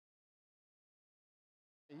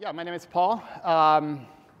Yeah, my name is Paul. I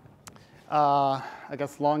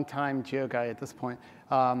guess long-time geo guy at this point.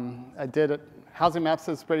 I did housing maps,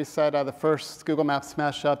 as Brady said, the first Google Maps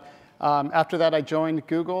mashup. After that, I joined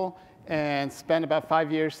Google and spent about 5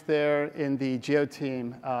 years there in the geo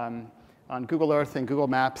team on Google Earth and Google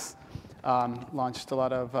Maps. Launched a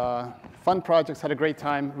lot of fun projects, had a great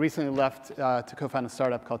time. Recently left to co-found a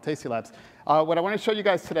startup called Tasty Labs. What I want to show you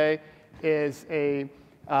guys today is a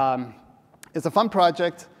fun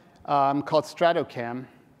project called Stratocam.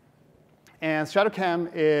 And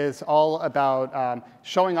Stratocam is all about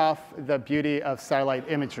showing off the beauty of satellite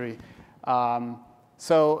imagery.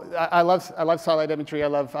 So I love satellite imagery. I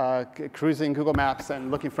love cruising Google Maps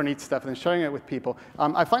and looking for neat stuff and then sharing it with people.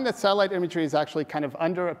 I find that satellite imagery is actually kind of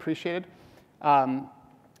underappreciated.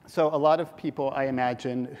 So a lot of people, I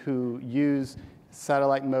imagine, who use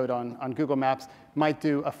satellite mode on Google Maps might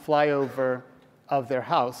do a flyover of their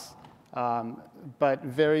house. But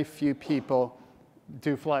very few people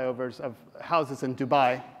do flyovers of houses in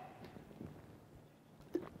Dubai,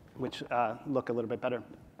 which look a little bit better.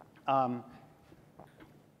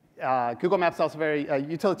 Google Maps is also very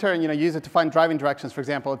utilitarian. Use it to find driving directions, for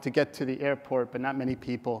example, to get to the airport, but not many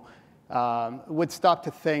people would stop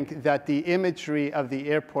to think that the imagery of the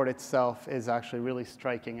airport itself is actually really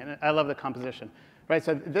striking. And I love the composition. Right,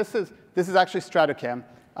 so this is actually Stratocam.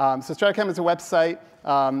 So Stratocam is a website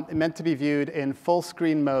meant to be viewed in full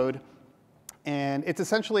screen mode. And it's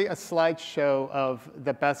essentially a slideshow of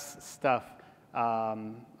the best stuff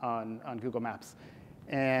on Google Maps.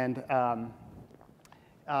 And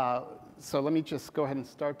so let me just go ahead and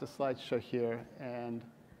start the slideshow here. And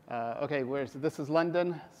OK, this is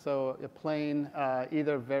London. So a plane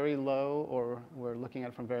either very low or we're looking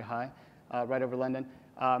at it from very high, right over London.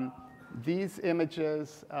 These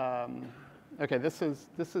images, OK, this is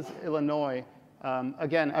Illinois.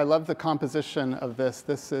 Again, I love the composition of this.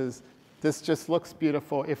 This just looks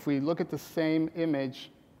beautiful. If we look at the same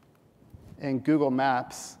image in Google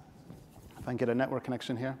Maps, if I can get a network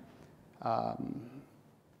connection here,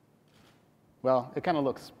 well, it kind of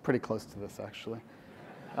looks pretty close to this, actually.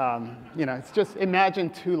 It's just imagine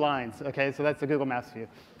two lines. OK, so that's the Google Maps view.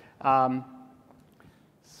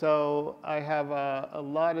 So I have a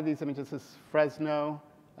lot of these images. This is Fresno,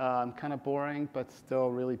 kind of boring, but still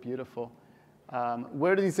really beautiful.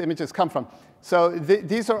 Where do these images come from? So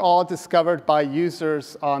these are all discovered by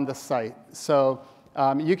users on the site. So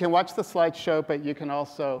you can watch the slideshow, but you can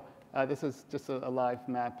also, this is just a live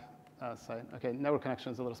map site. OK, network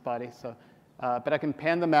connection is a little spotty. So, but I can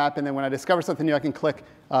pan the map, and then when I discover something new, I can click.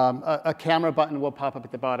 A camera button will pop up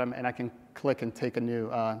at the bottom, and I can click and take a new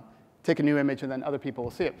image, and then other people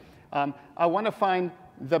will see it. I want to find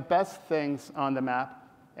the best things on the map,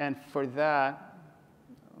 and for that,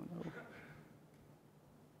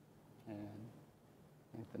 and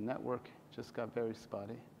I think the network just got very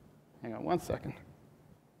spotty. Hang on one second.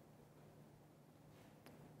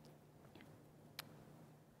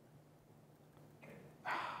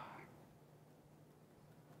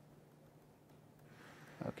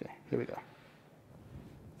 OK, here we go.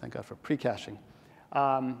 Thank God for pre-caching.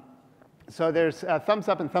 So there's thumbs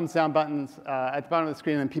up and thumbs down buttons at the bottom of the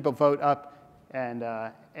screen, and people vote up and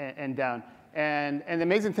down. And the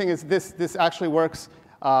amazing thing is this actually works.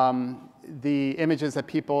 The images that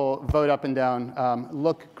people vote up and down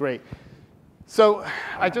look great. So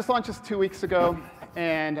I just launched this 2 weeks ago.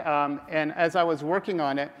 And as I was working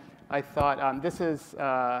on it, I thought, this is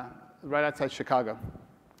right outside Chicago.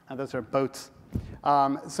 Those are boats.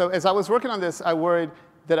 So as I was working on this, I worried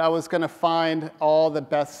that I was going to find all the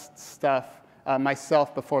best stuff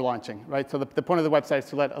myself before launching, right? So the point of the website is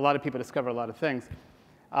to let a lot of people discover a lot of things.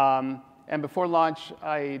 And before launch,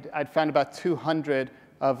 I'd found about 200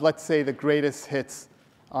 of, let's say, the greatest hits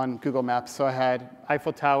on Google Maps. So I had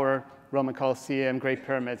Eiffel Tower, Roman Colosseum, Great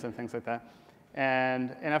Pyramids, and things like that.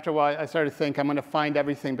 And after a while, I started to think, I'm going to find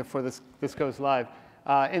everything before this goes live.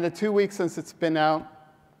 In the 2 weeks since it's been out,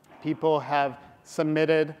 people have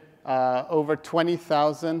submitted over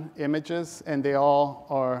 20,000 images, and they all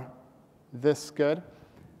are this good.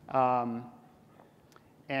 And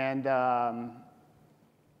I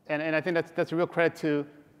think that's a real credit to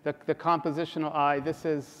the compositional eye. This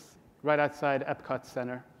is right outside Epcot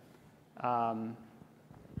Center.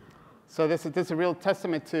 So this is a real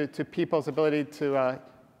testament to people's ability to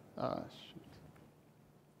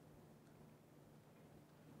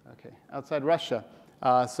outside Russia.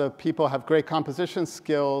 So people have great composition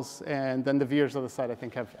skills, and then the viewers of the site, I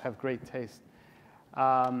think, have great taste.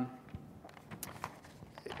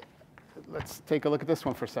 Let's take a look at this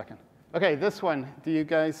one for a second. OK, this one, do you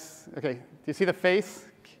guys, OK, do you see the face?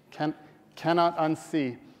 Cannot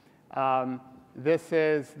unsee. This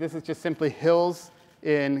is just simply hills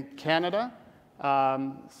in Canada.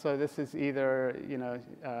 So this is either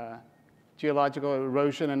geological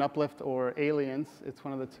erosion and uplift or aliens. It's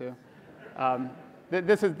one of the two.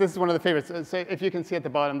 This is one of the favorites. So if you can see at the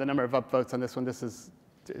bottom the number of upvotes on this one, this is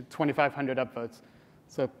 2,500 upvotes.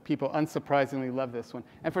 So people unsurprisingly love this one.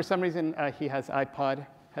 And for some reason, he has iPod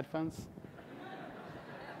headphones,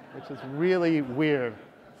 which is really weird.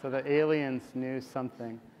 So the aliens knew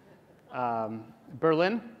something.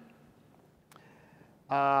 Berlin.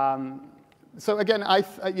 So again,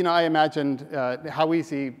 I imagined how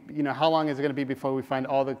easy, how long is it going to be before we find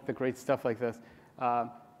all the great stuff like this.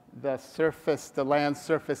 The land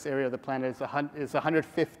surface area of the planet is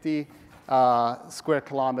 150 square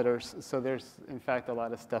kilometers. So there's, in fact, a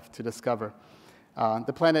lot of stuff to discover.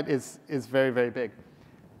 The planet is very, very big.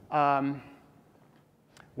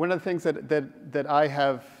 One of the things that I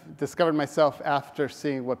have discovered myself after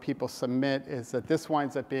seeing what people submit is that this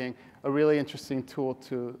winds up being a really interesting tool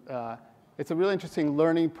to, it's a really interesting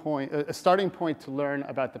learning point, a starting point to learn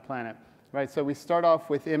about the planet, right? So we start off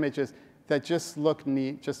with images that just look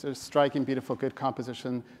neat, just a striking, beautiful, good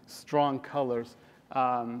composition, strong colors.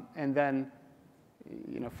 And then,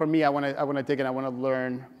 for me, I want to dig in. I want to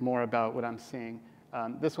learn more about what I'm seeing.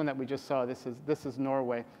 This one that we just saw, this is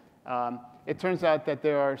Norway. It turns out that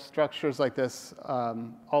there are structures like this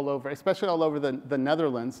all over, especially all over the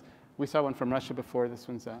Netherlands. We saw one from Russia before. This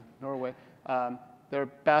one's Norway. There are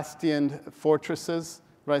Bastian Fortresses,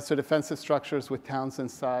 right? So defensive structures with towns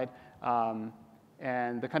inside.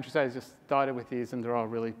 And the countryside is just dotted with these, and they're all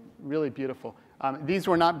really, really beautiful. These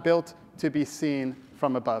were not built to be seen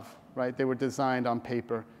from above, right? They were designed on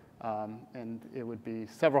paper, and it would be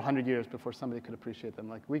several hundred years before somebody could appreciate them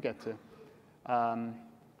like we get to.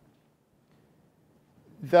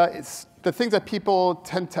 The things that people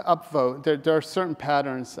tend to upvote, there are certain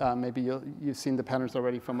patterns. Maybe you've seen the patterns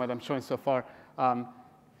already from what I'm showing so far.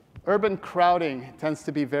 Urban crowding tends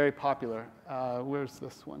to be very popular. Where's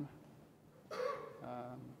this one?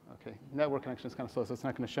 OK, network connection is kind of slow, so it's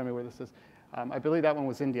not going to show me where this is. I believe that one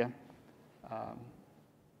was India.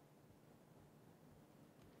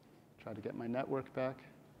 Try to get my network back.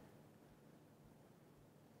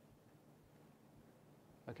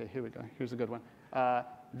 OK, here we go. Here's a good one.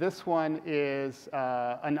 This one is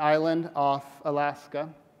an island off Alaska.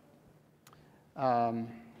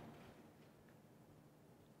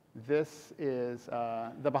 This is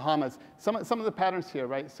the Bahamas. Some of the patterns here,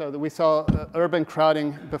 right? So we saw urban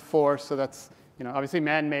crowding before, so that's obviously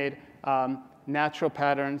man-made, natural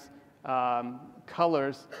patterns,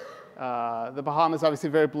 colors. The Bahamas obviously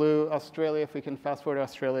very blue. Australia, if we can fast forward to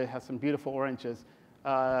Australia, has some beautiful oranges.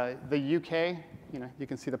 The UK, you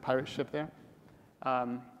can see the pirate ship there.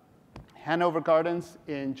 Hanover Gardens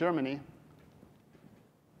in Germany.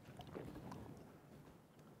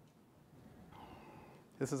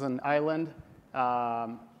 This is an island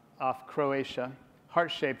off Croatia,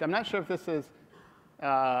 heart-shaped. I'm not sure if this is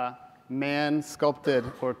man-sculpted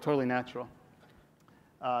or totally natural.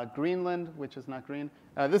 Greenland, which is not green.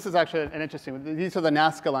 This is actually an interesting one. These are the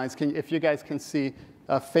Nazca lines. If you guys can see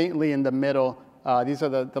faintly in the middle, these are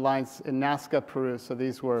the lines in Nazca, Peru. So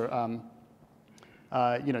these were,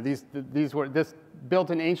 these were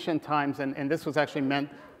built in ancient times, and this was actually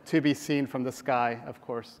meant to be seen from the sky, of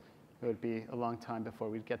course. It would be a long time before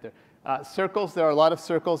we'd get there. Circles, there are a lot of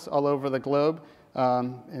circles all over the globe,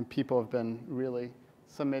 and people have been really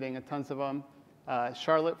submitting tons of them.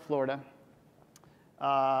 Charlotte, Florida.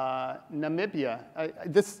 Namibia.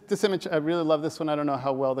 This image, I really love this one. I don't know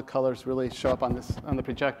how well the colors really show up on the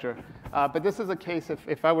projector. But this is a case,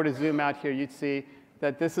 if I were to zoom out here, you'd see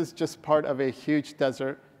that this is just part of a huge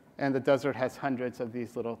desert, and the desert has hundreds of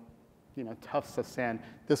these little tufts of sand.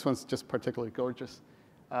 This one's just particularly gorgeous.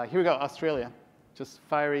 Here we go, Australia, just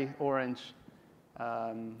fiery orange.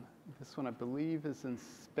 This one, I believe, is in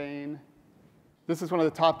Spain. This is one of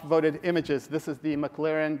the top voted images. This is the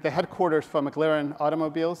Mclaren, the headquarters for Mclaren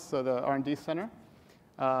automobiles, so the R&D center.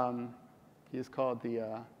 He is called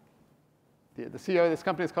the CEO of this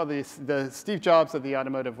company is called the Steve Jobs of the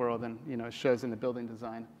automotive world, and it shows in the building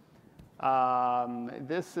design.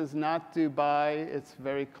 This is not Dubai. It's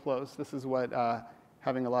very close. This is what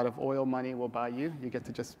having a lot of oil money will buy you. You get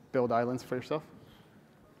to just build islands for yourself.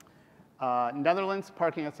 Netherlands,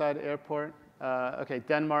 parking outside airport. OK,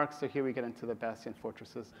 Denmark. So here we get into the Bastian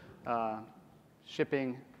Fortresses.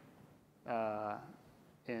 Shipping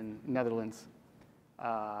in Netherlands.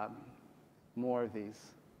 More of these.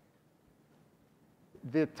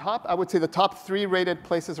 I would say the top 3 rated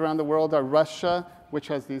places around the world are Russia, which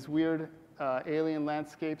has these weird alien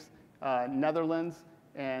landscapes, Netherlands,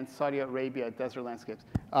 and Saudi Arabia, desert landscapes.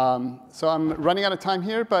 So I'm running out of time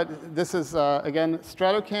here, but this is, again,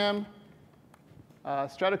 Stratocam,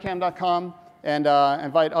 stratocam.com, and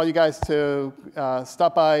invite all you guys to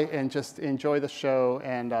stop by and just enjoy the show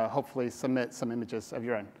and hopefully submit some images of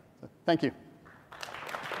your own. So, thank you.